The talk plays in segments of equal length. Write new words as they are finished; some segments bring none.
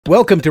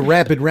Welcome to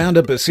Rapid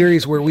Roundup, a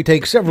series where we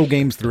take several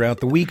games throughout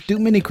the week, do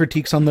mini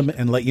critiques on them,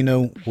 and let you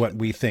know what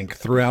we think.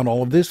 Throughout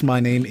all of this, my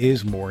name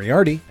is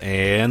Moriarty.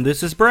 And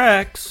this is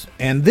Brax.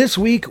 And this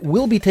week,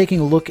 we'll be taking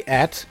a look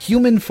at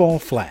Human Fall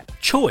Flat,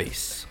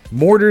 Choice,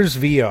 Mortars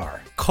VR,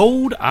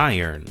 Cold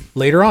Iron.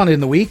 Later on in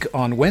the week,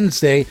 on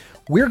Wednesday,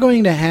 we're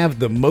going to have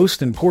the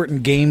most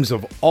important games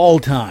of all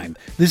time.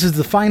 This is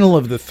the final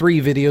of the 3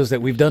 videos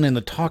that we've done in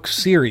the Talk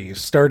series,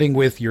 starting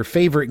with your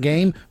favorite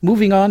game,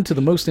 moving on to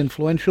the most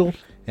influential,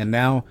 and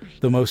now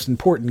the most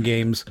important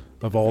games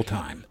of all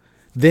time.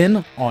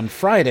 Then, on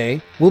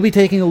Friday, we'll be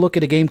taking a look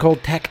at a game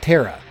called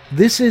Tactera.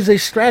 This is a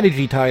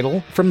strategy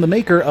title from the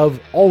maker of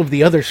all of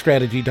the other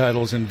strategy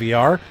titles in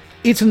VR.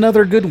 It's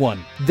another good one.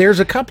 There's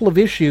a couple of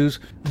issues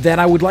that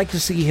I would like to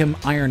see him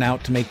iron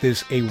out to make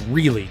this a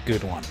really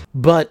good one.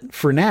 But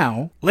for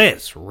now,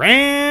 let's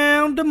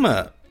round them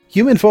up.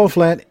 Human Fall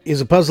Flat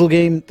is a puzzle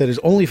game that is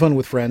only fun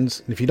with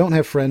friends, and if you don't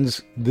have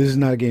friends, this is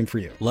not a game for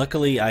you.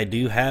 Luckily, I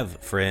do have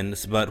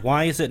friends, but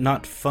why is it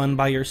not fun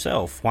by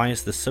yourself? Why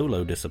is the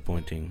solo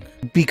disappointing?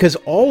 Because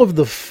all of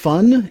the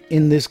fun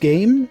in this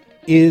game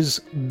is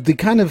the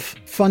kind of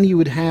fun you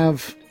would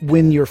have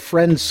when your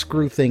friends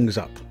screw things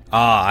up.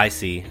 Ah, I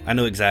see. I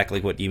know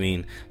exactly what you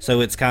mean.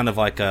 So it's kind of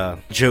like a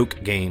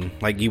joke game.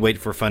 Like you wait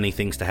for funny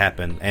things to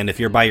happen. And if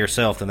you're by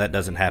yourself, then that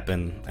doesn't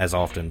happen as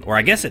often. Or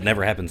I guess it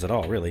never happens at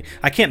all, really.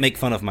 I can't make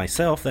fun of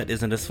myself. That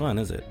isn't as fun,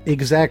 is it?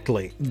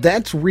 Exactly.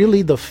 That's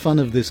really the fun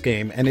of this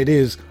game. And it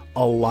is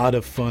a lot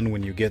of fun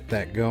when you get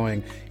that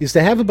going, is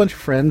to have a bunch of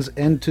friends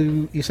and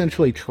to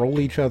essentially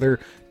troll each other,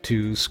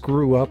 to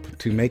screw up,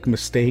 to make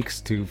mistakes,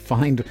 to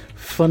find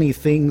funny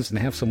things and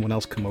have someone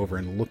else come over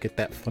and look at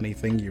that funny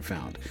thing you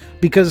found.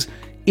 Because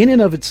in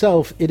and of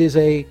itself, it is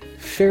a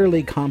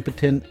fairly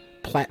competent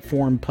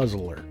platform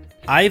puzzler.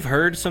 I've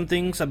heard some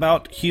things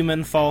about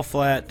Human Fall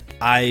Flat.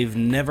 I've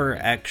never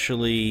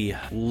actually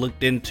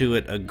looked into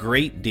it a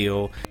great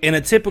deal. In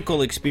a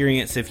typical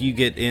experience, if you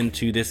get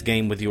into this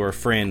game with your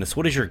friends,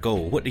 what is your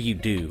goal? What do you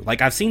do?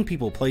 Like, I've seen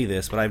people play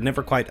this, but I've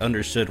never quite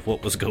understood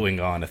what was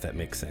going on, if that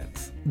makes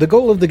sense. The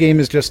goal of the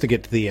game is just to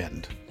get to the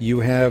end. You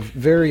have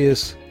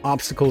various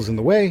obstacles in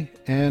the way,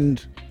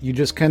 and you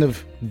just kind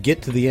of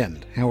get to the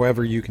end,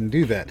 however you can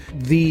do that.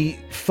 The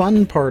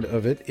fun part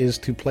of it is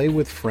to play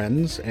with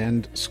friends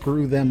and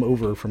screw them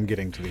over from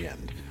getting to the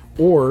end.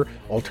 Or,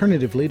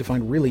 alternatively, to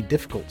find really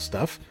difficult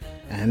stuff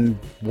and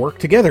work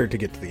together to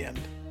get to the end.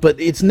 But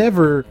it's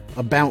never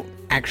about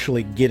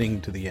actually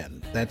getting to the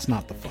end. That's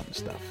not the fun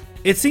stuff.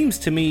 It seems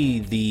to me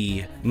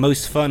the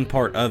most fun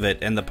part of it,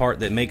 and the part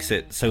that makes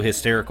it so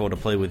hysterical to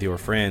play with your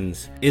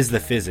friends, is the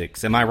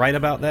physics. Am I right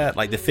about that?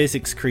 Like, the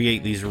physics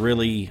create these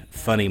really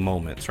funny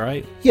moments,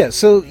 right? Yeah,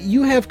 so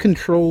you have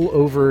control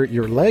over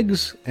your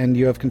legs, and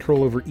you have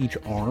control over each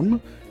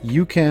arm.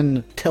 You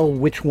can tell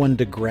which one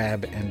to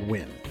grab and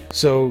when.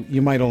 So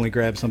you might only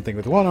grab something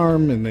with one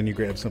arm, and then you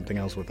grab something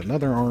else with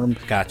another arm.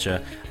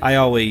 Gotcha. I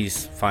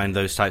always find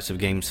those types of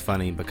games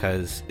funny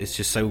because it's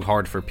just so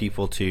hard for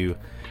people to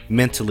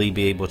mentally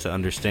be able to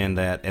understand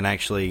that and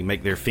actually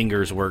make their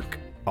fingers work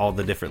all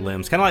the different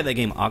limbs. Kind of like that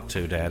game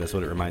Octodad is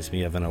what it reminds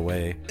me of in a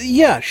way.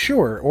 Yeah,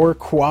 sure. Or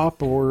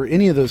QWOP or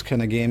any of those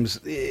kind of games.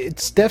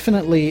 It's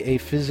definitely a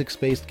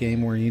physics-based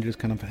game where you just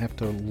kind of have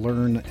to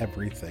learn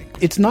everything.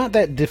 It's not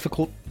that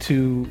difficult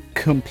to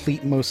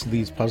complete most of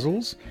these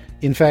puzzles.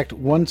 In fact,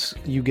 once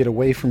you get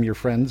away from your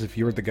friends, if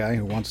you're the guy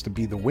who wants to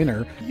be the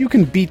winner, you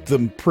can beat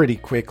them pretty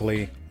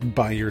quickly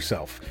by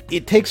yourself.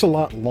 It takes a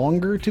lot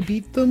longer to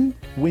beat them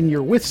when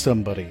you're with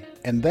somebody,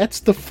 and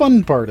that's the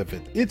fun part of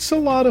it. It's a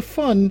lot of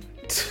fun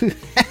to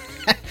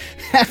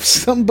have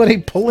somebody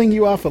pulling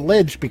you off a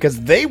ledge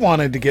because they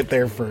wanted to get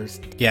there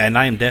first. Yeah, and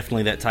I am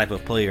definitely that type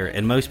of player,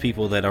 and most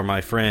people that are my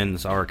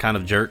friends are kind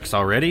of jerks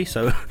already,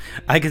 so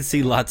I can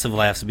see lots of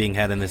laughs being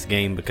had in this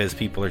game because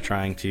people are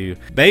trying to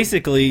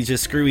basically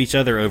just screw each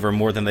other over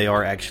more than they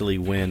are actually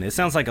win. It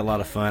sounds like a lot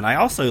of fun. I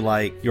also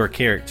like your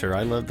character.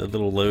 I love the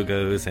little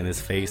logos and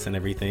his face and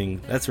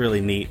everything. That's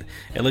really neat.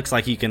 It looks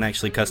like you can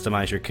actually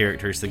customize your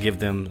characters to give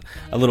them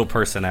a little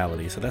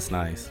personality, so that's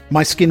nice.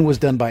 My skin was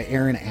done by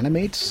Aaron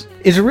Animates.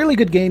 It's a really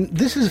good game.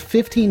 This is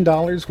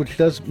 $15, which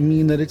does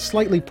mean that it's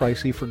slightly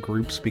pricey for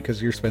groups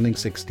because you're spending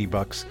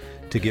 $60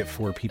 to get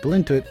 4 people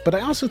into it. But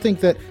I also think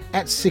that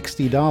at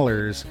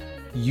 $60,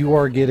 you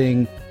are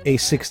getting a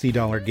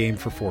 $60 game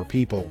for 4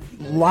 people.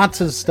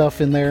 Lots of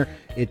stuff in there.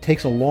 It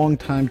takes a long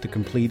time to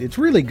complete. It's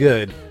really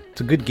good.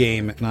 It's a good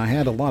game, and I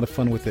had a lot of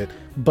fun with it.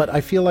 But I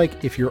feel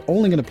like if you're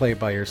only going to play it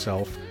by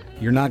yourself,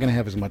 you're not going to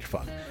have as much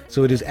fun.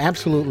 So it is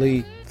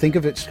absolutely, think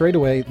of it straight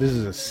away, this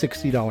is a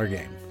 $60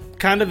 game.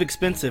 Kind of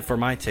expensive for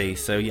my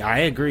taste, so yeah, I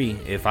agree.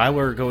 If I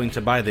were going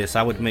to buy this,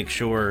 I would make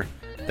sure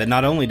that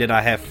not only did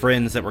I have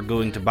friends that were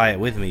going to buy it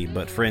with me,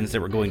 but friends that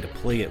were going to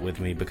play it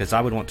with me, because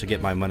I would want to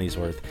get my money's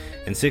worth.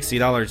 And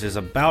 $60 is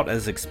about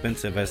as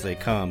expensive as they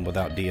come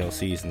without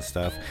DLCs and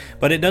stuff.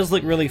 But it does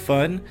look really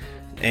fun,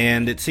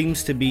 and it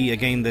seems to be a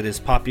game that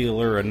is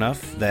popular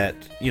enough that,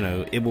 you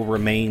know, it will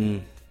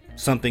remain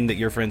something that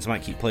your friends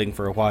might keep playing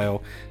for a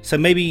while. So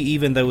maybe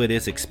even though it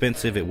is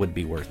expensive, it would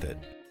be worth it.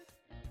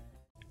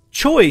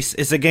 Choice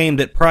is a game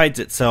that prides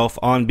itself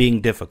on being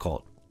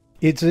difficult.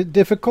 Is it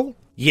difficult?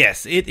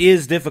 Yes, it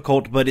is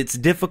difficult, but it's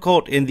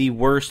difficult in the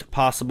worst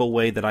possible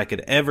way that I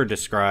could ever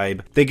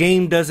describe. The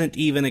game doesn't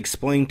even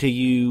explain to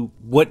you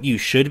what you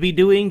should be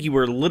doing. You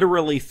are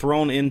literally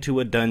thrown into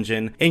a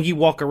dungeon, and you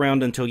walk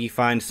around until you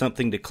find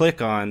something to click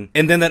on,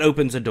 and then that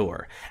opens a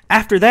door.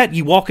 After that,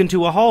 you walk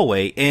into a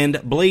hallway, and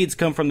blades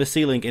come from the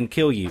ceiling and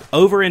kill you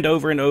over and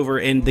over and over,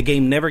 and the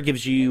game never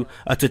gives you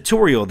a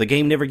tutorial. The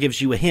game never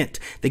gives you a hint.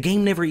 The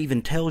game never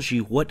even tells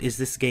you what is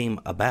this game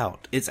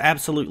about. It's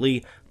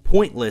absolutely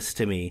pointless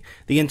to me.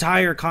 The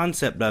entire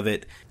concept of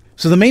it.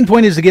 So the main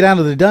point is to get out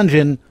of the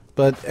dungeon,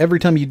 but every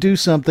time you do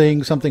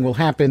something, something will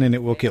happen and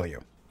it will kill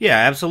you. Yeah,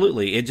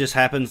 absolutely. It just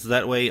happens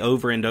that way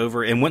over and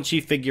over, and once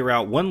you figure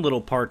out one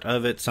little part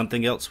of it,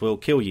 something else will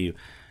kill you.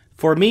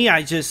 For me,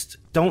 I just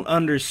don't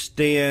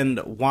understand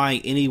why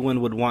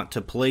anyone would want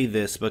to play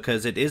this,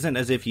 because it isn't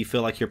as if you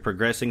feel like you're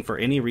progressing for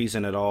any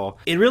reason at all.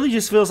 It really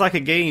just feels like a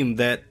game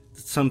that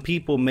some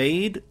people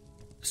made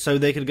so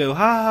they could go,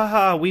 ha ha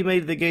ha, we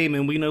made the game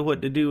and we know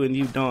what to do and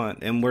you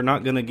don't. And we're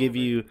not going to give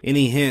you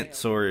any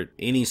hints or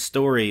any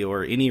story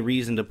or any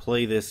reason to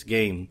play this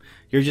game.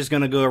 You're just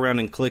going to go around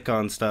and click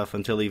on stuff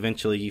until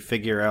eventually you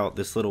figure out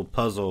this little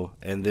puzzle,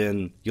 and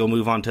then you'll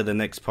move on to the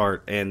next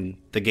part and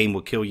the game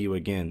will kill you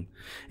again.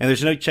 And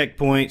there's no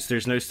checkpoints,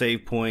 there's no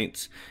save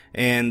points.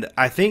 And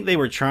I think they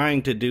were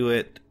trying to do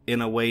it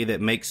in a way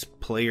that makes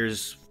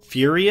players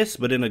furious,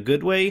 but in a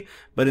good way,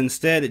 but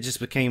instead it just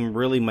became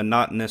really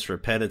monotonous,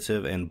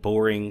 repetitive, and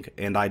boring,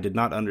 and I did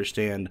not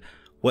understand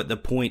what the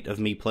point of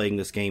me playing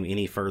this game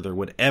any further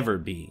would ever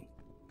be.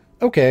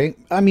 Okay,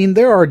 I mean,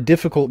 there are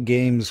difficult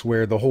games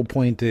where the whole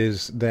point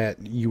is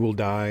that you will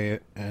die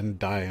and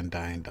die and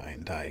die and die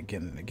and die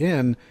again and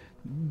again.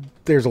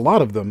 There's a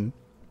lot of them.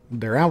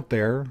 They're out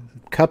there.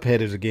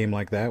 Cuphead is a game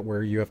like that,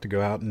 where you have to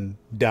go out and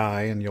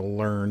die and you'll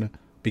learn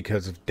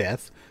because of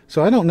death.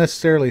 So I don't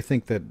necessarily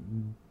think that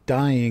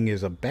dying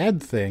is a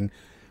bad thing,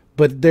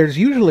 but there's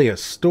usually a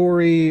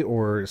story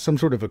or some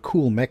sort of a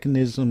cool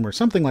mechanism or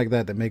something like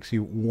that that makes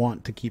you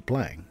want to keep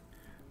playing.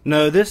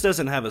 No, this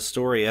doesn't have a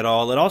story at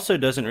all. It also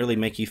doesn't really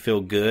make you feel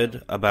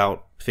good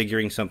about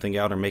figuring something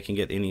out or making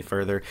it any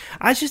further.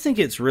 I just think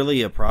it's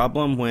really a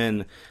problem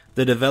when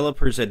the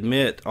developers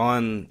admit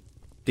on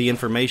the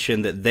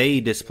information that they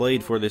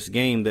displayed for this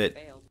game that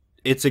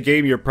it's a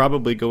game you're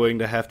probably going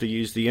to have to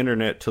use the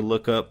internet to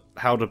look up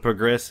how to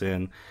progress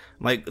in.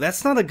 Like,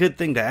 that's not a good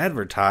thing to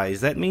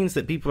advertise. That means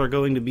that people are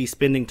going to be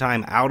spending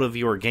time out of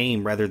your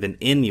game rather than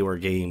in your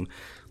game.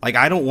 Like,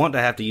 I don't want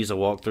to have to use a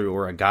walkthrough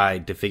or a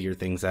guide to figure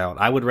things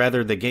out. I would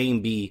rather the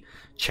game be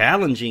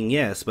challenging,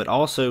 yes, but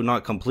also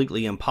not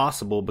completely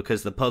impossible,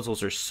 because the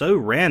puzzles are so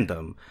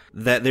random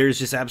that there's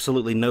just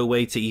absolutely no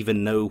way to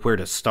even know where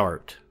to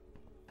start.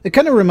 It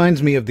kind of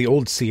reminds me of the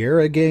old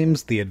Sierra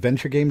games, the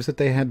adventure games that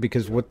they had,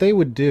 because what they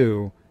would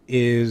do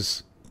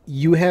is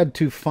you had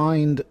to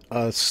find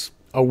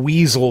a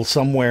weasel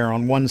somewhere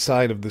on one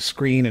side of the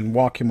screen and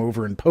walk him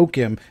over and poke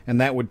him,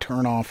 and that would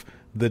turn off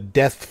the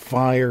death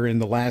fire in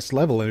the last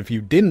level. And if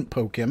you didn't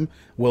poke him,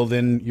 well,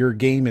 then your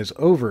game is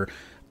over.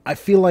 I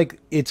feel like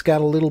it's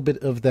got a little bit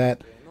of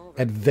that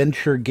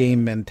adventure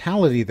game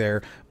mentality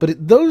there,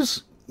 but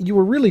those, you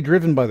were really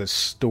driven by the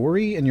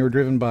story, and you were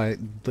driven by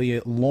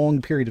the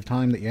long period of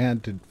time that you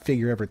had to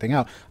figure everything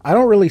out. I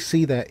don't really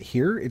see that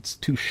here. It's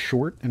too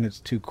short and it's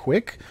too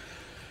quick.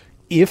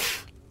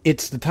 If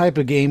it's the type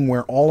of game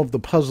where all of the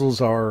puzzles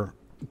are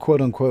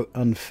quote-unquote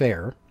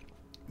unfair,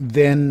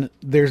 then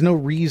there's no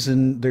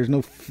reason, there's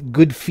no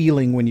good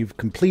feeling when you've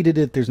completed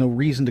it. There's no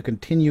reason to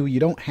continue.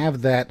 You don't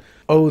have that,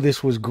 oh,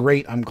 this was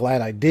great, I'm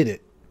glad I did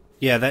it.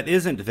 Yeah, that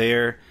isn't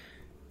there.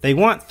 They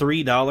want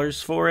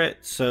 $3 for it,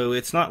 so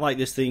it's not like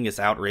this thing is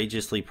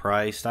outrageously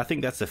priced. I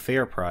think that's a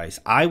fair price.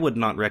 I would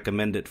not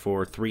recommend it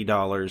for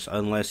 $3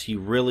 unless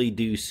you really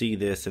do see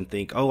this and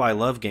think, oh, I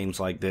love games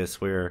like this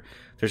where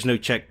there's no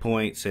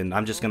checkpoints and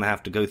I'm just going to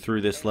have to go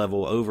through this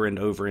level over and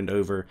over and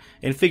over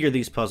and figure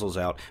these puzzles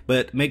out.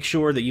 But make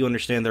sure that you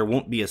understand there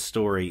won't be a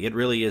story. It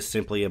really is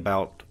simply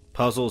about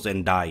puzzles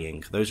and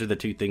dying. Those are the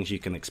two things you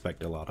can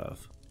expect a lot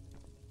of.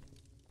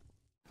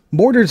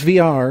 Mortars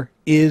VR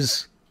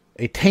is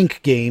a tank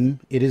game.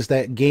 It is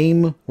that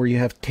game where you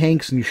have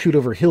tanks and you shoot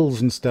over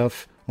hills and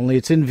stuff, only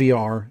it's in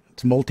VR.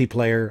 It's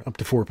multiplayer, up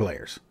to 4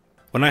 players.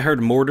 When I heard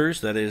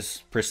Mortars, that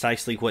is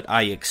precisely what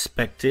I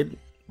expected.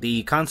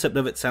 The concept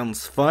of it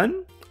sounds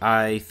fun.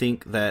 I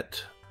think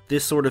that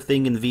this sort of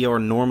thing in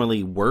VR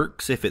normally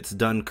works if it's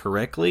done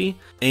correctly,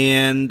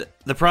 and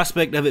the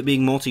prospect of it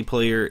being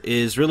multiplayer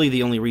is really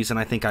the only reason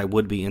I think I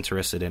would be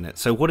interested in it.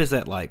 So what is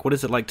that like? What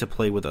is it like to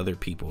play with other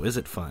people? Is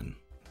it fun?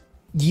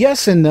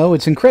 Yes and no.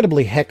 It's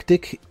incredibly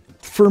hectic.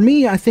 For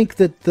me, I think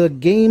that the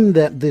game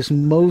that this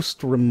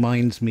most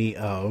reminds me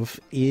of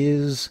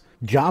is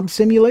Job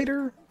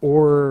Simulator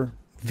or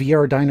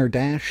VR Diner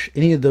Dash.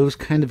 Any of those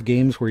kind of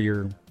games where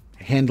you're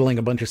handling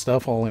a bunch of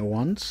stuff all at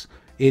once.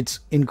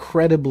 It's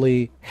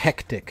incredibly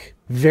hectic.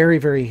 Very,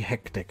 very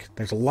hectic.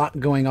 There's a lot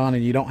going on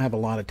and you don't have a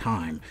lot of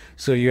time.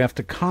 So you have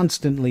to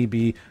constantly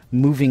be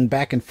moving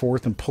back and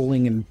forth and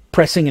pulling and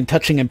pressing and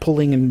touching and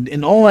pulling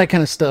and all that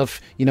kind of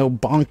stuff.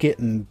 Bonk it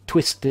and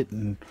twist it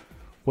and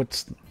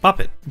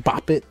Bop it.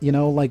 Bop it,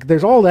 like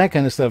there's all that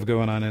kind of stuff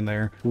going on in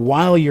there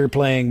while you're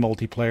playing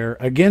multiplayer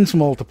against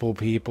multiple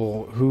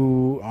people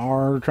who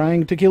are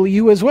trying to kill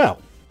you as well.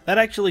 That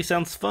actually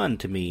sounds fun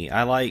to me.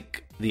 I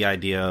like the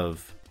idea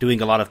of doing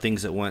a lot of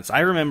things at once. I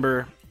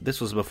remember, this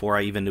was before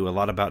I even knew a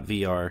lot about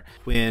VR,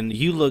 when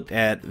you looked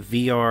at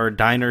VR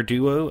Diner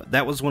Duo.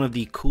 That was one of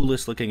the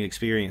coolest looking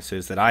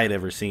experiences that I had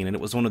ever seen, and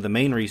it was one of the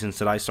main reasons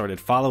that I started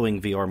following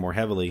VR more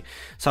heavily.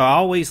 So I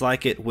always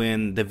like it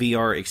when the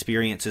VR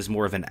experience is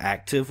more of an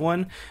active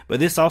one, but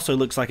this also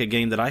looks like a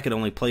game that I could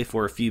only play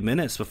for a few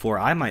minutes before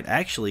I might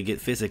actually get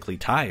physically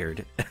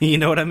tired. You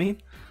know what I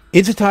mean?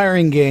 It's a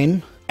tiring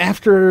game.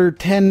 After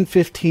 10,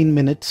 15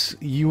 minutes,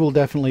 you will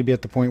definitely be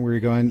at the point where you're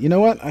going, you know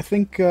what, I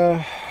think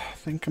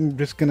I'm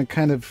just going to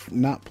kind of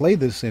not play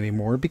this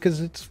anymore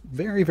because it's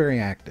very, very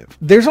active.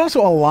 There's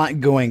also a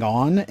lot going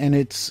on, and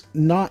it's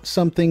not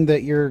something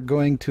that you're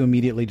going to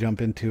immediately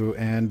jump into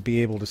and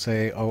be able to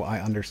say, oh,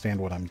 I understand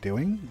what I'm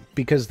doing,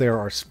 because there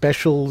are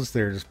specials,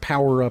 there's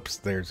power-ups,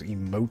 there's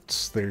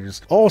emotes,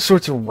 there's all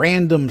sorts of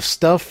random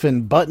stuff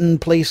and button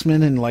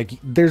placement, and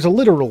there's a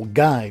literal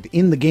guide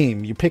in the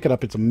game. You pick it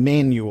up, it's a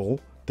manual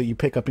that you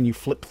pick up and you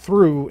flip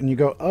through and you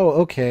go, oh,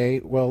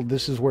 okay, well,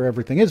 this is where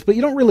everything is. But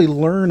you don't really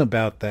learn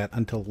about that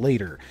until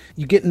later.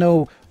 You get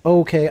no,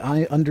 okay,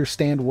 I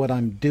understand what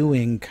I'm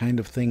doing kind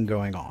of thing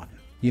going on.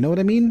 You know what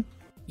I mean?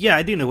 Yeah,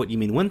 I do know what you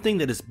mean. One thing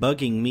that is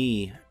bugging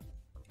me,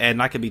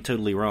 and I could be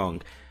totally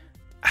wrong,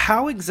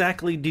 how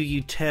exactly do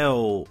you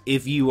tell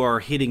if you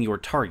are hitting your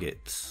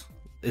targets?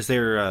 Is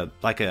there a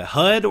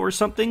HUD or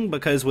something?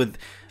 Because with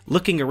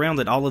looking around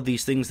at all of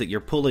these things that you're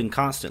pulling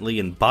constantly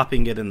and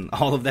bopping it and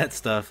all of that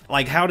stuff,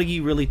 how do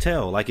you really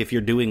tell, if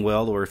you're doing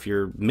well or if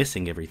you're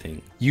missing everything?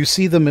 You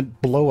see them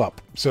blow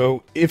up.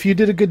 So if you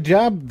did a good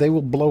job, they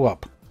will blow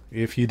up.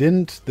 If you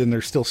didn't, then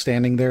they're still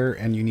standing there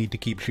and you need to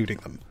keep shooting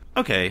them.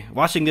 Okay,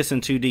 watching this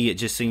in 2D, it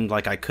just seemed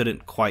like I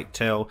couldn't quite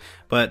tell,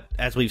 but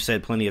as we've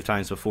said plenty of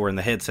times before, in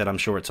the headset, I'm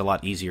sure it's a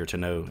lot easier to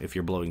know if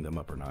you're blowing them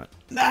up or not.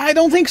 I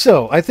don't think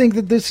so. I think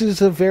that this is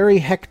a very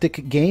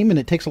hectic game, and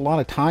it takes a lot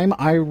of time.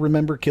 I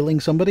remember killing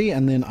somebody,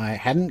 and then I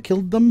hadn't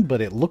killed them, but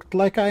it looked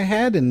like I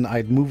had, and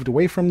I'd moved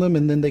away from them,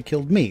 and then they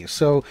killed me.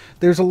 So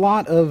there's a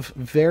lot of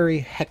very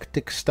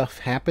hectic stuff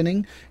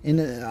happening,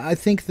 and I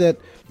think that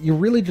you're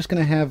really just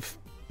going to have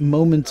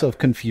moments of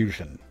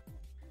confusion.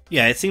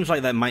 Yeah, it seems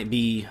like that might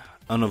be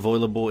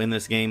unavoidable in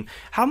this game.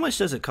 How much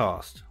does it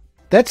cost?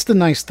 That's the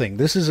nice thing.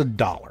 This is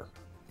 $1.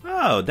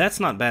 Oh, that's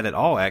not bad at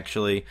all,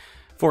 actually.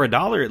 For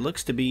 $1, it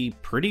looks to be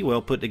pretty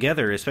well put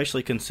together,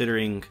 especially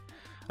considering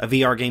a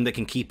VR game that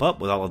can keep up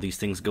with all of these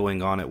things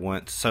going on at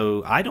once.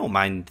 So I don't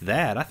mind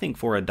that. I think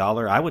for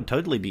 $1, I would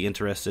totally be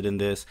interested in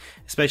this,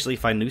 especially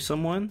if I knew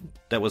someone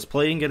that was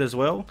playing it as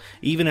well.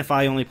 Even if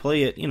I only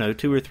play it,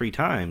 2 or 3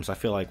 times, I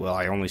feel like, well,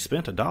 I only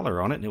spent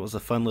 $1 on it and it was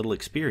a fun little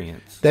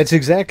experience. That's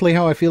exactly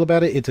how I feel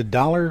about it. It's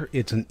 $1.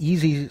 It's an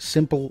easy,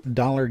 simple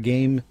 $1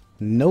 game.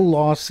 No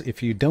loss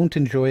if you don't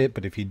enjoy it,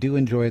 but if you do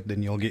enjoy it,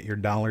 then you'll get your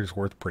 $1's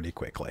worth pretty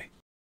quickly.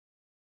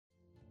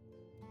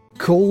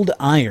 Cold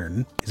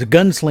Iron is a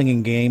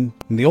gunslinging game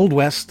in the Old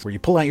West where you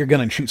pull out your gun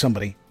and shoot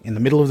somebody in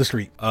the middle of the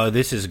street.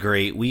 This is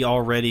great. We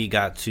already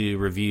got to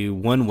review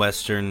one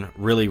Western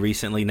really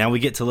recently. Now we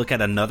get to look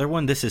at another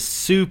one. This is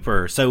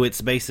super. So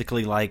it's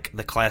basically like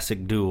the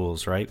classic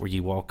duels, right? Where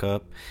you walk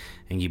up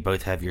and you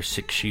both have your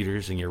 6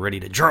 shooters and you're ready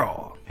to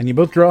draw. And you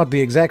both draw at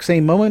the exact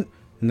same moment,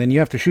 and then you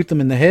have to shoot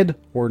them in the head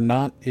or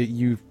not.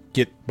 You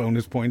get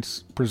bonus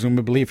points,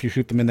 presumably, if you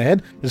shoot them in the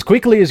head as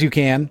quickly as you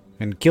can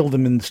and kill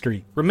them in the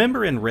street.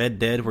 Remember in Red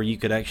Dead where you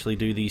could actually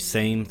do these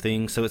same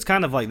things? So it's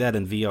kind of like that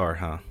in VR,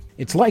 huh?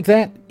 It's like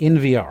that in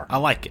VR. I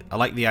like it. I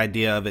like the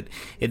idea of it.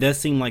 It does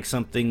seem like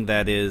something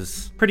that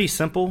is pretty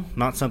simple,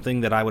 not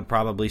something that I would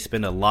probably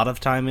spend a lot of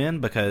time in,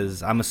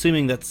 because I'm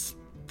assuming that's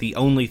the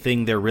only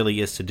thing there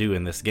really is to do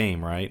in this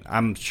game, right?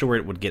 I'm sure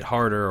it would get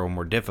harder or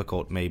more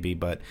difficult maybe,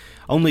 but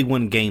only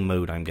one game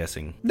mode, I'm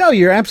guessing. No,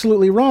 you're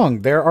absolutely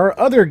wrong. There are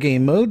other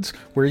game modes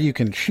where you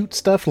can shoot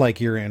stuff like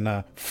you're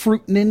in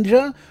Fruit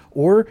Ninja,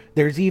 or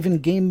there's even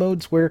game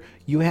modes where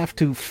you have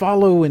to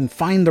follow and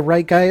find the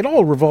right guy. It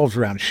all revolves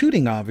around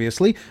shooting,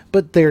 obviously,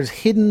 but there's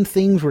hidden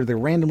things where they're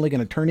randomly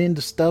going to turn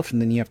into stuff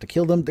and then you have to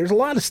kill them. There's a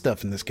lot of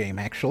stuff in this game,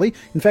 actually.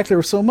 In fact, there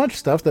was so much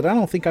stuff that I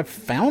don't think I've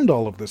found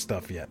all of this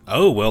stuff yet.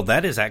 Oh, well,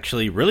 that is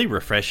actually really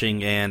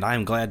refreshing, and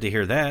I'm glad to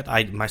hear that.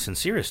 My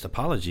sincerest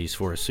apologies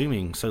for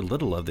assuming so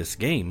little of this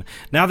game.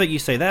 Now that you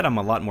say that, I'm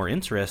a lot more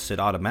interested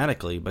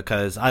automatically,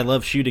 because I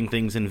love shooting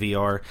things in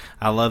VR.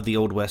 I love the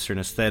old Western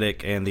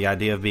aesthetic, and the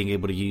idea of being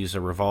able to use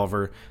a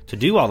revolver to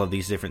do all of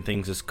these different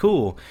things is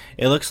cool.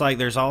 It looks like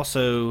there's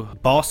also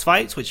boss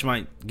fights, which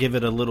might give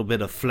it a little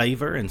bit of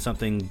flavor and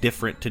something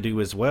different to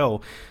do as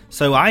well.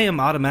 So I am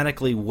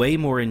automatically way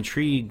more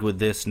intrigued with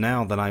this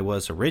now than I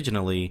was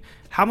originally.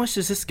 How much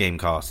does this game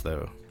cost,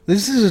 though?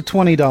 This is a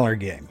 $20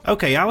 game.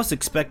 Okay, I was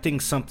expecting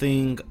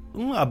something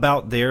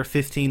about there,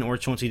 $15 or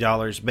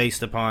 $20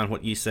 based upon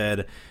what you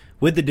said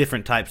with the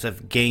different types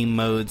of game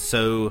modes.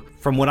 So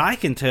from what I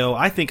can tell,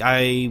 I think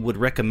I would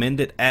recommend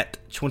it at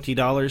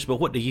 $20, but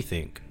what do you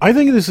think? I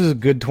think this is a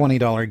good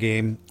 $20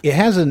 game. It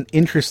has an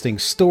interesting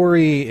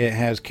story. It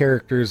has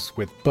characters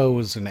with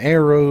bows and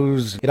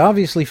arrows. It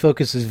obviously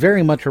focuses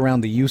very much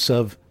around the use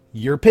of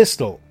your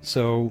pistol.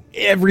 So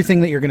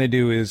everything that you're going to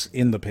do is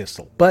in the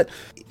pistol. But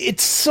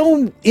it's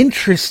so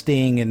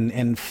interesting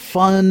and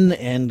fun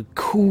and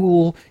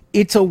cool.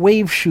 It's a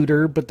wave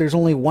shooter, but there's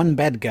only one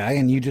bad guy,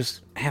 and you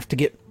just have to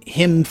get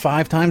him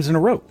 5 times in a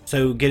row.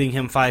 So getting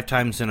him 5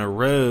 times in a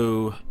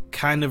row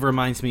kind of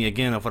reminds me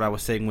again of what I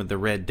was saying with the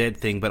Red Dead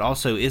thing, but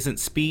also isn't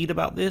speed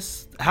about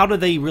this? How do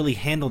they really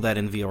handle that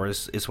in VR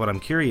is what I'm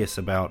curious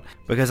about,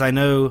 because I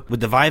know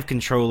with the Vive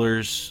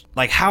controllers,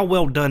 like how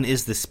well done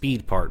is the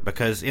speed part?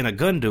 Because in a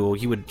gun duel,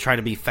 you would try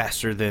to be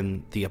faster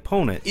than the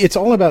opponent. It's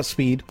all about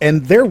speed,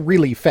 and they're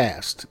really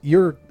fast.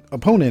 Your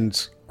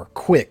opponents are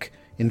quick.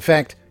 In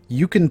fact,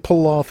 you can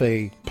pull off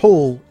a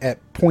pull at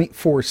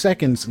 0.4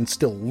 seconds and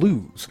still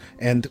lose.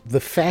 And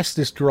the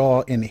fastest draw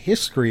in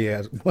history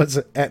was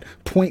at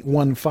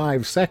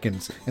 0.15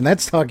 seconds. And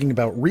that's talking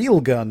about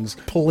real guns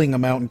pulling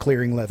them out and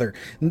clearing leather.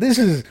 And this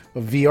is a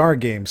VR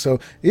game, so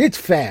it's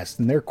fast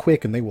and they're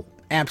quick and they will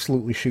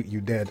absolutely shoot you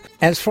dead.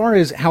 As far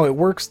as how it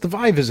works, the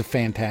Vive is a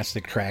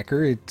fantastic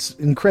tracker. It's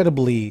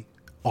incredibly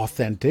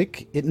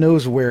authentic. It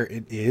knows where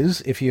it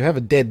is. If you have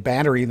a dead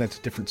battery, that's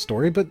a different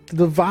story, but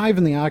the Vive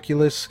and the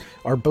Oculus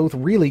are both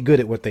really good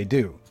at what they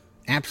do.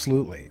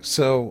 Absolutely.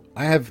 So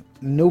I have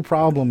no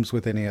problems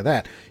with any of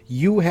that.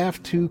 You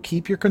have to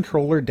keep your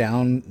controller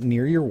down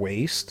near your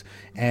waist,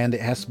 and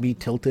it has to be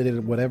tilted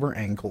at whatever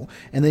angle,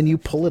 and then you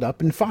pull it up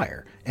and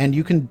fire. And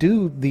you can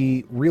do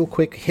the real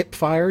quick hip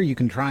fire. You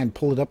can try and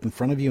pull it up in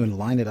front of you and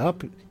line it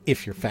up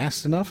if you're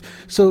fast enough.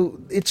 So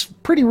it's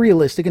pretty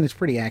realistic and it's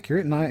pretty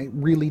accurate, and I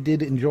really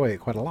did enjoy it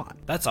quite a lot.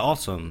 That's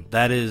awesome.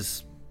 That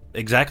is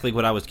exactly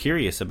what I was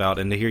curious about,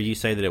 and to hear you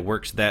say that it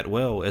works that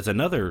well is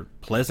another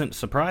pleasant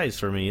surprise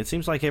for me. It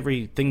seems like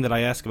everything that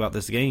I ask about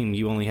this game,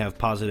 you only have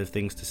positive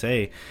things to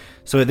say.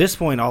 So at this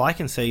point, all I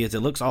can say is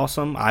it looks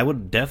awesome. I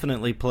would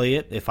definitely play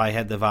it if I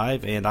had the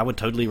Vive, and I would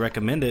totally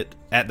recommend it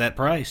at that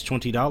price,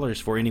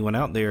 $20, for anyone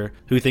out there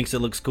who thinks it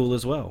looks cool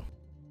as well.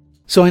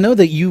 So I know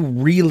that you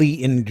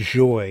really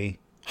enjoy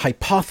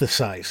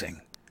hypothesizing.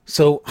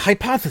 So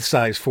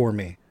hypothesize for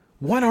me.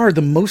 What are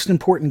the most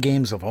important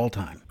games of all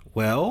time?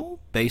 Well,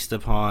 based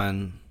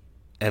upon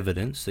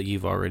evidence that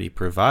you've already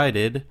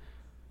provided,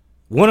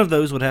 one of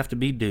those would have to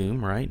be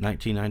Doom, right?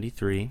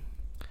 1993.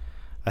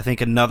 I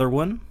think another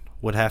one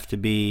would have to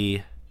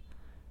be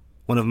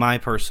one of my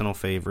personal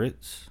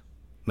favorites,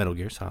 Metal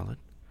Gear Solid.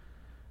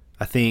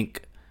 I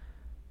think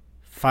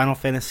Final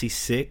Fantasy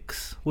VI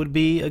would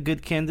be a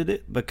good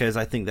candidate, because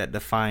I think that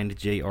defined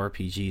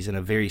JRPGs in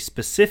a very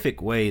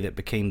specific way that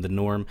became the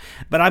norm.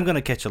 But I'm going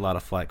to catch a lot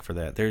of flack for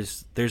that.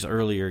 There's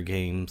earlier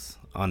games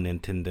on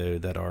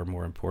Nintendo that are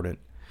more important.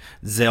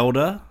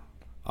 Zelda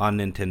on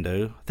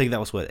Nintendo, I think that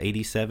was,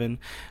 87?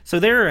 So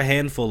there are a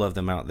handful of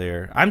them out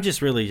there. I'm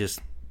just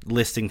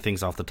listing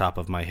things off the top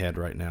of my head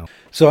right now.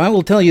 So I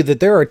will tell you that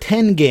there are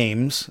 10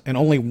 games, and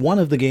only one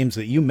of the games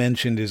that you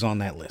mentioned is on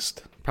that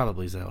list.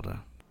 Probably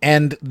Zelda.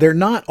 And they're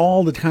not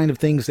all the kind of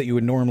things that you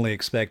would normally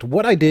expect.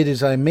 What I did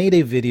is I made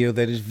a video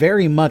that is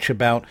very much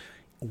about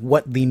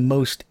what the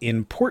most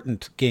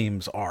important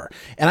games are.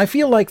 And I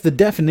feel like the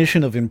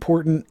definition of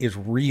important is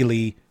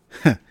really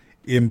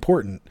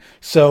important.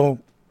 So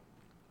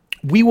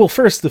we will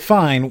first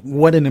define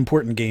what an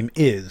important game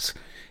is,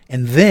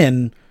 and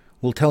then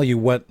we'll tell you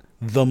what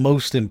the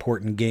most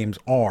important games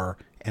are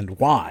and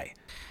why.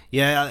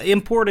 Yeah,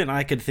 important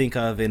I could think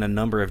of in a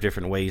number of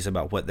different ways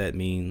about what that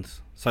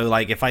means. So,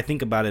 like, if I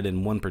think about it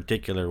in one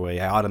particular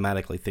way, I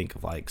automatically think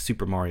of, like,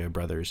 Super Mario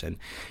Brothers and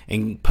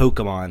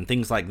Pokemon,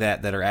 things like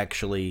that are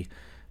actually,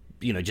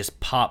 just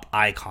pop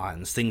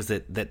icons, things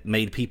that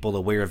made people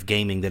aware of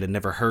gaming that had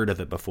never heard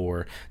of it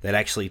before, that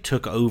actually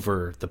took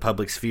over the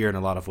public sphere in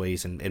a lot of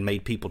ways and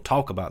made people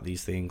talk about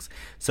these things.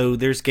 So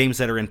there's games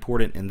that are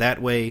important in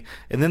that way,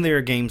 and then there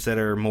are games that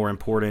are more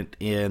important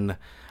in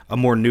a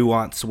more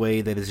nuanced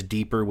way that is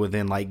deeper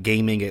within, like,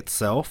 gaming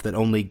itself that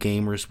only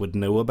gamers would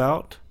know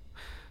about.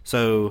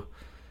 So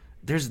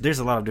there's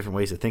a lot of different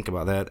ways to think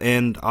about that,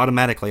 and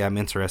automatically I'm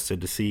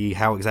interested to see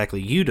how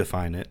exactly you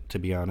define it, to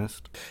be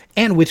honest.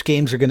 And which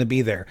games are going to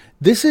be there.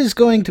 This is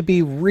going to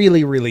be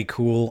really, really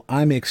cool.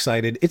 I'm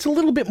excited. It's a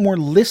little bit more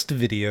list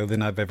video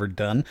than I've ever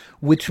done,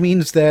 which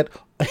means that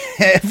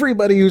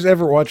everybody who's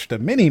ever watched a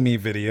Mini-Me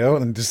video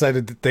and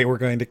decided that they were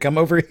going to come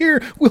over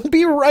here will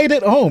be right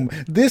at home.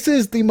 This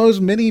is the most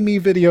Mini-Me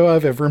video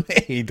I've ever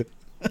made.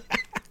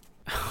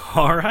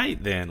 All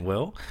right, then.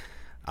 Well,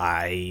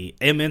 I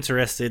am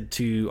interested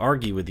to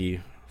argue with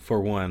you, for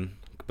one,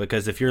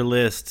 because if your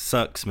list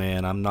sucks,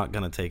 man, I'm not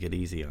going to take it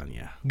easy on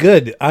you.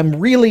 Good. I'm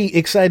really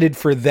excited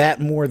for that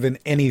more than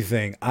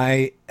anything.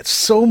 I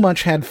so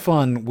much had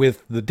fun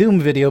with the Doom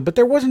video, but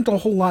there wasn't a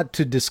whole lot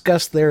to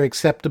discuss there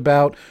except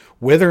about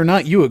whether or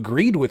not you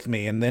agreed with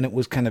me, and then it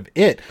was kind of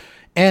it.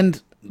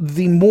 And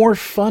the more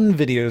fun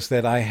videos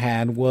that I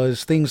had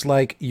was things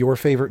like Your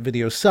Favorite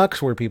Video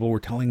Sucks, where people were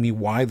telling me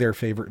why their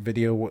favorite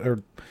video,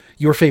 or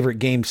Your Favorite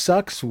Game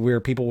Sucks, where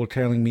people were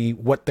telling me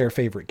what their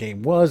favorite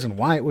game was and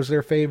why it was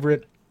their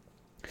favorite.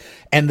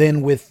 And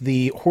then with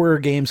the Horror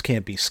Games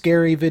Can't Be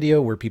Scary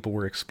video, where people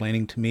were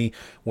explaining to me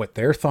what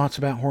their thoughts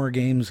about horror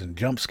games and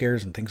jump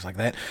scares and things like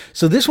that.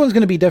 So this one's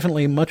going to be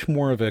definitely much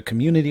more of a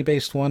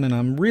community-based one, and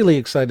I'm really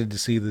excited to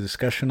see the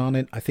discussion on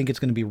it. I think it's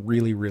going to be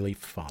really, really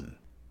fun.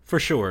 For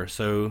sure.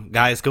 So,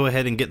 guys, go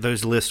ahead and get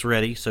those lists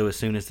ready. So as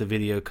soon as the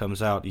video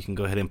comes out, you can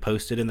go ahead and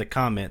post it in the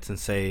comments and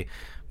say,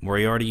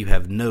 Moriarty, you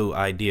have no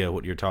idea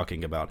what you're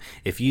talking about.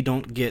 If you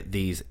don't get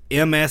these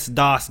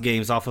MS-DOS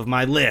games off of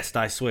my list,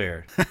 I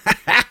swear.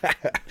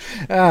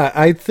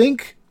 I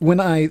think when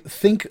I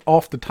think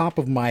off the top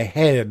of my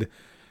head,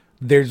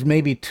 there's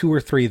maybe 2 or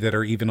 3 that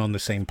are even on the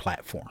same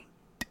platform.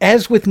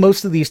 As with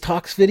most of these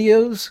Talks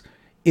videos,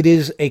 it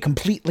is a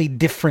completely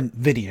different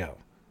video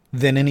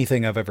than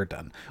anything I've ever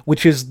done,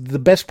 which is the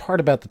best part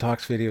about the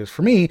Talks videos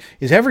for me,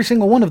 is every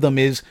single one of them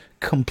is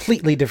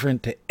completely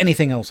different to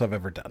anything else I've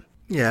ever done.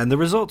 Yeah, and the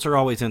results are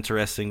always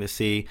interesting to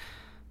see.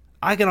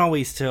 I can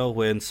always tell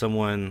when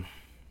someone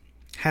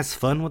has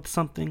fun with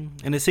something,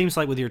 and it seems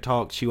like with your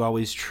talks, you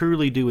always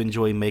truly do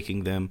enjoy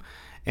making them,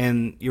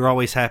 and you're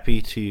always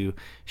happy to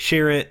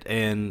share it,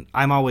 and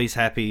I'm always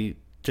happy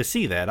to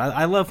see that.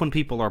 I love when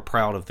people are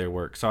proud of their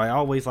work, so I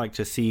always like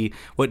to see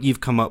what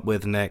you've come up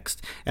with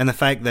next, and the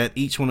fact that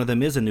each one of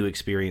them is a new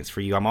experience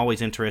for you. I'm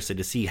always interested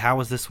to see how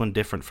is this one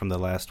different from the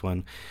last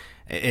one,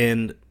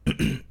 and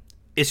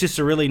it's just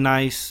a really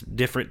nice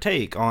different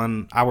take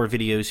on our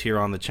videos here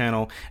on the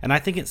channel, and I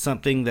think it's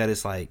something that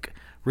is like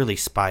really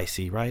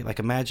spicy, right? Like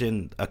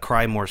imagine a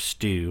Cry More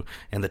stew,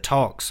 and the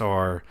talks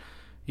are,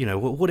 you know,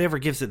 whatever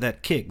gives it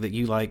that kick that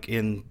you like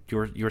in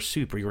your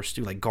soup or your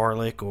stew, like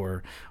garlic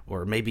or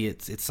maybe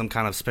it's some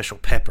kind of special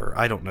pepper.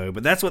 I don't know,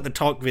 but that's what the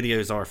talk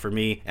videos are for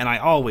me, and I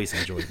always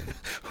enjoy them.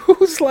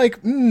 Who's like,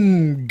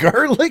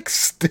 garlic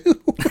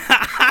stew?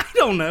 I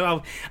don't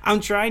know. I'm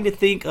trying to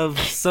think of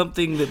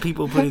something that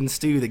people put in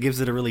stew that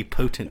gives it a really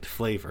potent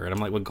flavor, and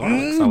I'm like, well,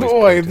 garlic's always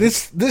boy,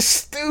 potent. this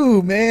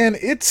stew, man,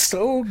 it's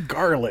so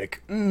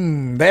garlic.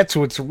 That's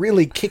what's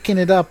really kicking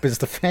it up, is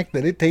the fact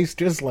that it tastes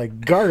just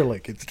like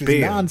garlic. It's just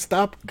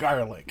non-stop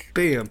garlic.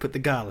 Bam, put the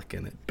garlic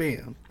in it.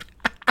 Bam.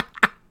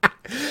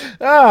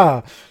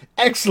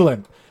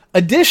 Excellent.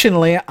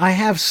 Additionally, I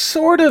have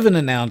sort of an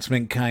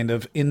announcement, kind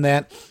of, in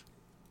that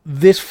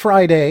this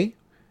Friday,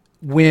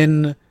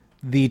 when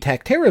the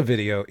Tactera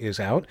video is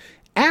out,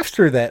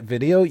 after that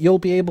video, you'll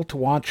be able to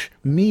watch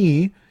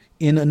me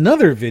in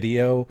another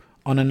video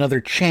on another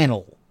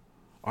channel.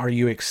 Are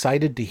you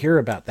excited to hear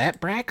about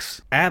that,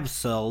 Brax?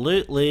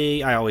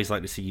 Absolutely. I always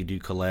like to see you do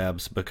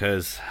collabs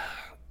because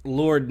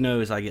Lord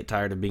knows I get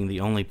tired of being the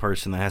only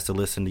person that has to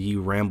listen to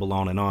you ramble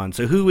on and on.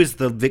 So who is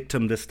the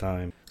victim this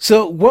time?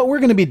 So what we're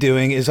going to be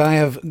doing is I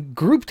have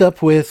grouped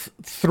up with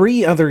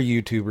 3 other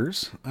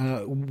YouTubers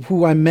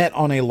who I met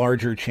on a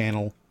larger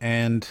channel,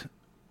 and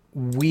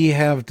we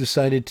have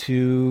decided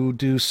to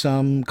do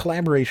some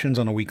collaborations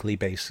on a weekly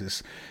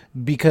basis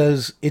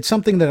because it's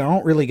something that I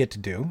don't really get to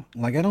do.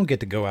 Like, I don't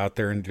get to go out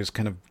there and just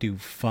kind of do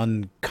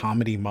fun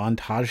comedy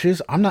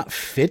montages. I'm not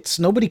Fitz.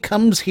 Nobody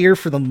comes here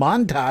for the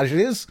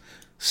montages.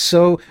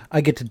 So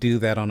I get to do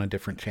that on a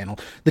different channel.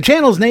 The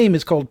channel's name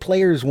is called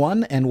Players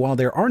One, and while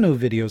there are no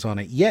videos on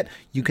it yet,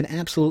 you can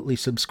absolutely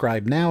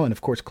subscribe now, and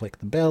of course click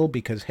the bell,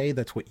 because hey,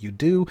 that's what you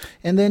do,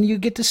 and then you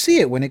get to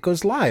see it when it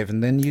goes live,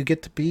 and then you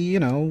get to be, you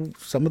know,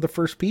 some of the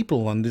first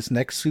people on this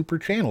next super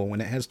channel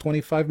when it has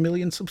 25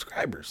 million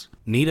subscribers.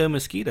 Neato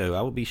Mosquito.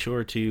 I will be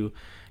sure to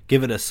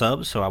give it a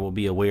sub, so I will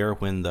be aware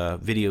when the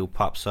video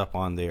pops up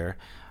on there.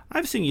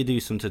 I've seen you do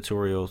some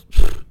tutorials.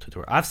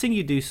 I've seen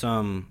you do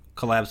some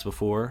collabs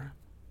before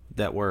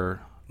that were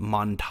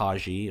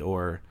montagey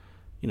or,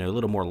 you know, a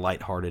little more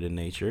lighthearted in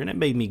nature, and it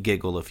made me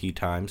giggle a few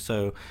times.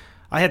 So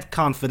I had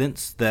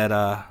confidence that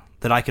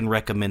that I can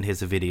recommend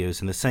his videos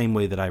in the same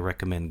way that I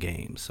recommend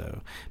games. So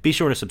be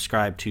sure to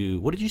subscribe to,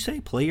 what did you say,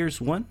 Players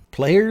One?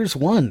 Players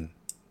One,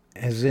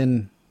 as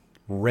in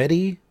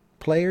Ready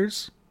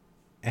Players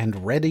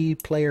and Ready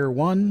Player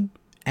One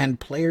and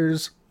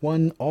Players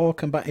One all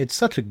combined. It's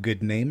such a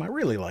good name. I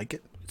really like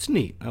it. It's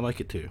neat. I like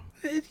it too.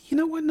 You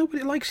know what?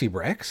 Nobody likes you,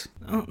 Brax.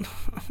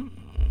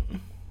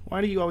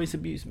 Why do you always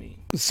abuse me?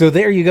 So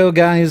there you go,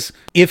 guys.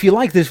 If you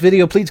like this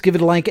video, please give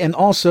it a like and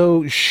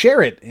also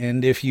share it.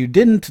 And if you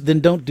didn't,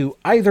 then don't do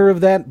either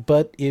of that.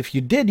 But if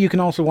you did, you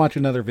can also watch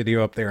another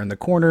video up there in the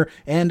corner.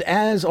 And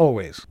as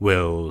always,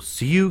 we'll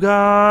see you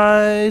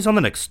guys on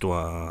the next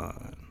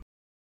one.